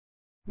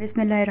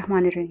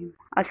Bismillahirrahmanirrahim.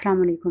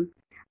 Assalamu alaikum.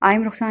 I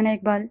am Rukhsana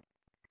Iqbal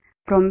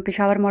from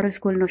Peshawar Model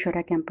School,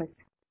 Noshara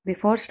campus.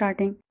 Before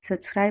starting,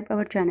 subscribe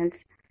our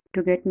channels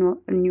to get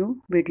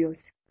new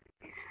videos.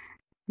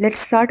 Let's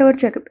start our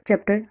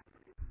chapter.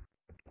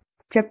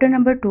 Chapter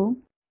number 2,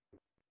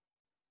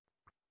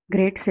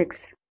 Grade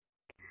 6.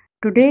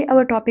 Today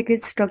our topic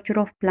is structure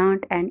of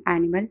plant and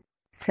animal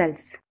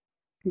cells.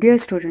 Dear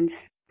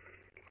students,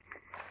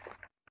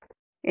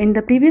 in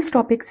the previous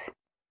topics,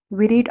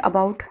 we read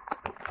about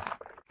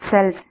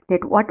cells,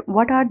 that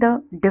what are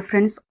the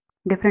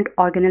different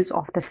organelles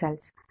of the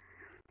cells.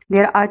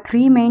 There are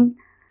three main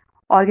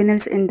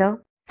organelles in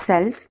the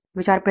cells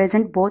which are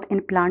present both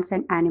in plants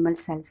and animal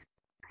cells: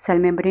 cell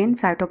membrane,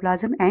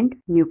 cytoplasm, and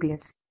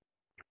nucleus.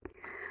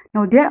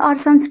 Now there are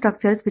some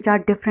structures which are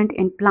different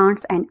in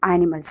plants and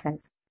animal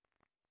cells.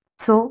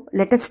 So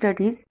let us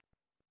study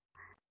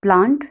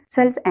plant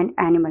cells and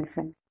animal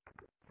cells.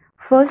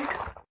 First,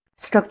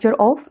 structure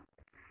of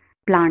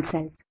plant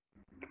cells.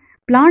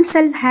 Plant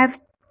cells have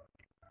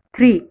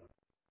three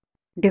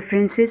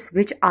differences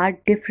which are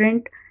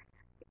different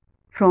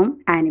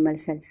from animal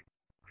cells.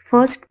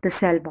 First, the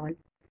cell wall.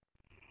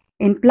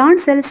 In plant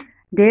cells,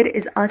 there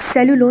is a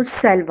cellulose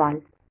cell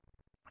wall.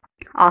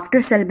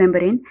 After cell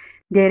membrane,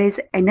 there is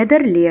another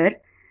layer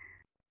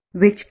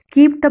which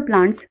keep the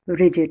plants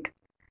rigid,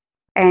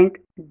 and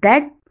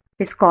that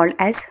is called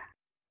as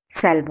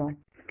cell wall.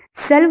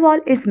 Cell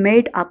wall is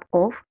made up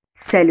of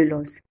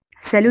cellulose.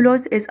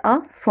 Cellulose is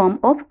a form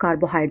of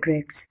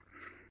carbohydrates.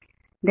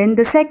 Then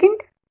the second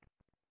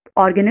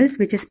organelles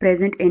which is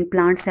present in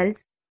plant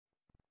cells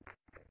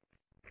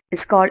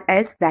is called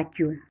as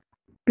vacuole.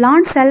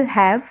 Plant cells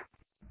have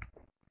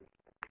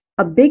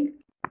a big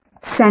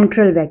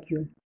central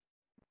vacuole.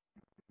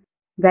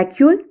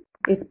 Vacuole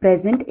is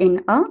present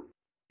in a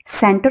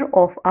center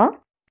of a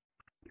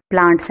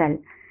plant cell,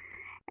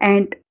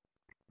 and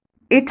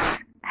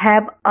it's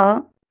have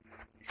a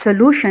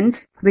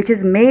solutions which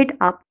is made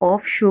up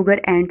of sugar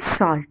and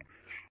salt,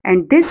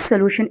 and this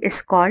solution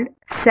is called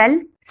cell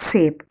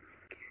shape,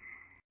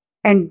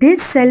 and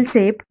this cell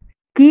shape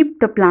keep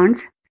the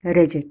plants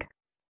rigid.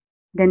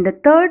 Then the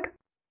third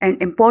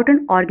and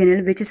important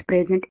organelle which is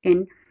present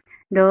in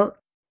the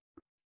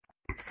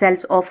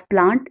cells of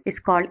plant is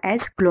called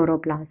as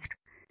chloroplast.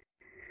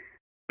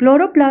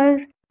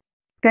 Chloroplast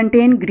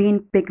contain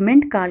green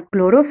pigment called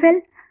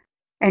chlorophyll,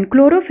 and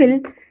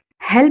chlorophyll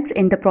helps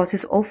in the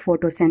process of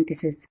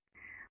photosynthesis.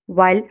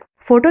 While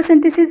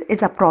photosynthesis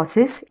is a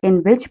process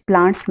in which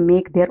plants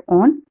make their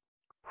own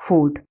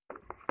food.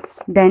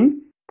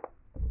 Then,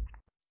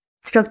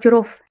 structure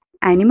of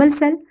animal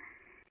cell.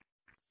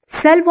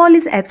 Cell wall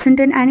is absent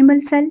in animal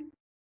cell.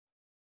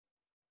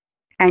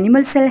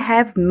 Animal cell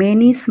have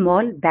many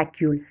small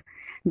vacuoles.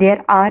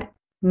 There are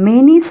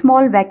many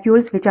small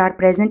vacuoles which are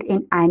present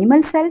in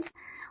animal cells,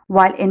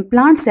 while in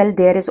plant cell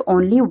there is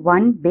only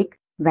one big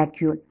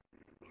vacuole.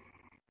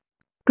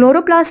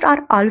 Chloroplasts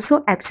are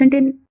also absent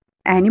in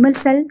animal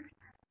cells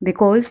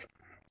because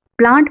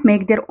plants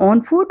make their own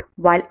food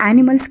while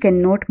animals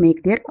cannot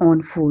make their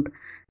own food.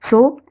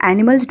 So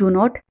animals do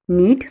not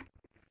need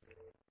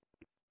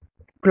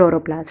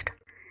chloroplast.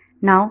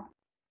 Now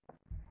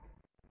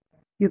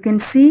you can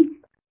see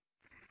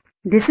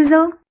this is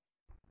a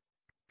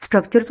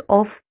structures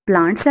of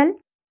plant cell.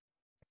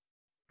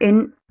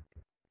 In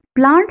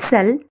plant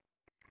cell,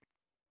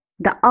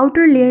 the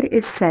outer layer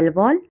is cell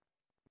wall,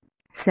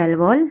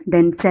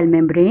 then cell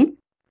membrane.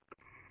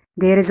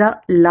 There is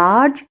a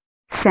large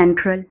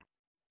central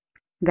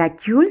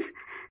vacuoles.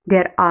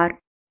 There are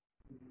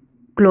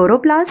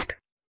chloroplast.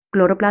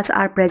 Chloroplasts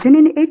are present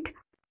in it.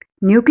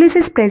 Nucleus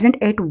is present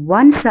at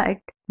one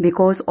side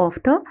because of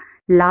the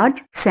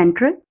large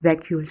central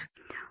vacuoles,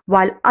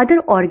 while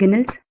other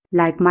organelles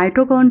like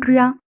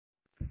mitochondria,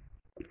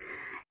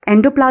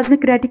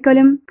 endoplasmic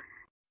reticulum,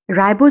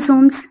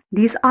 ribosomes,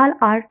 these all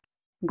are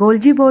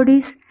Golgi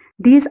bodies.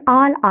 These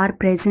all are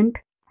present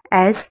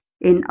as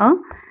in a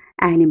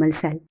animal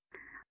cell.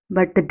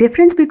 But the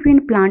difference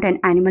between plant and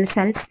animal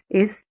cells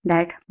is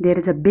that there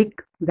is a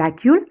big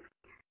vacuole.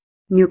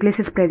 Nucleus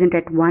is present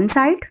at one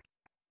side,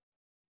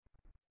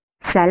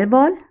 cell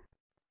wall,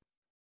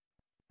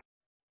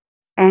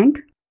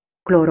 and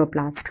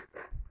chloroplast.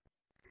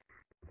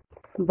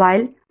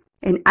 While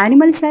in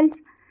animal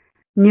cells,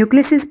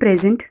 nucleus is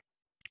present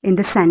in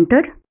the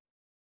center.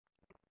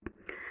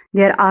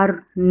 There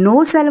are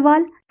no cell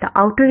wall. The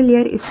outer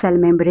layer is cell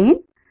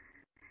membrane,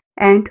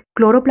 and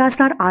chloroplasts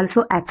are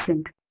also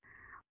absent,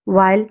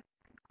 while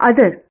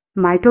other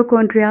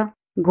mitochondria,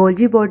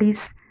 Golgi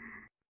bodies,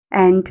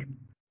 and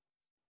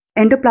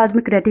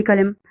endoplasmic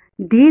reticulum,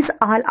 these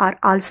all are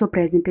also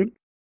present in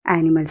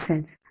animal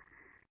cells.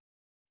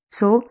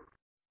 So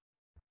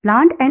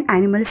plant and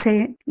animal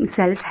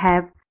cells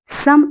have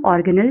some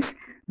organelles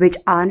which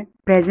are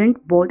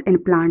present both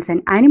in plants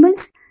and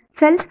animals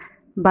cells,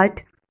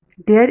 but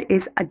there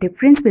is a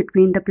difference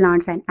between the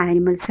plants and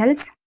animal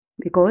cells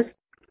because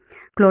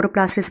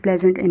chloroplast is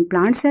present in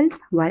plant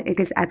cells while it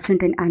is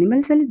absent in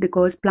animal cells,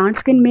 because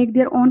plants can make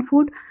their own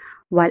food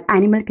while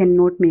animal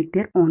cannot make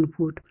their own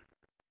food.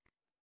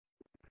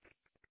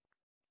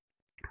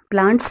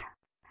 plants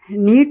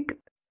need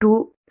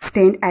to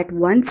stand at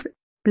one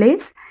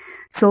place,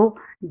 so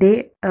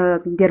their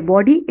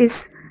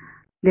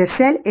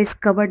cell is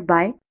covered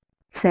by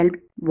cell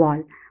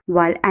wall,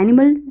 while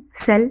animal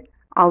cell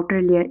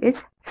outer layer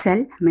is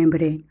cell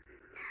membrane.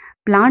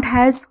 Plant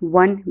has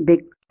one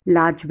big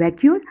large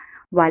vacuole,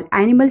 while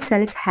animal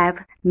cells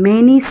have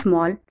many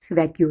small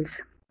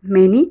vacuoles.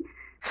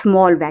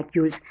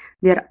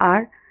 There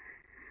are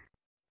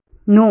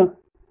no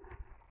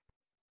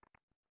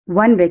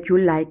one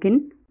vacuole like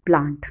in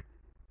plant.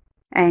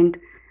 And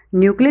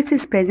nucleus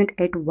is present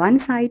at one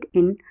side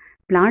in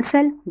plant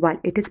cell, while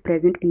it is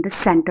present in the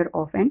center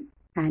of an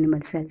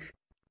animal cells.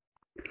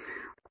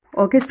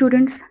 Okay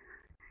students,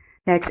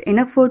 that's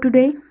enough for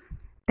today.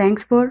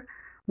 Thanks for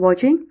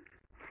watching.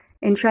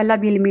 Inshallah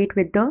we'll meet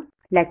with the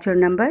lecture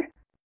number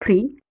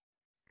 3.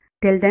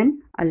 Till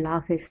then,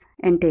 Allah Hafiz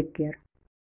and take care.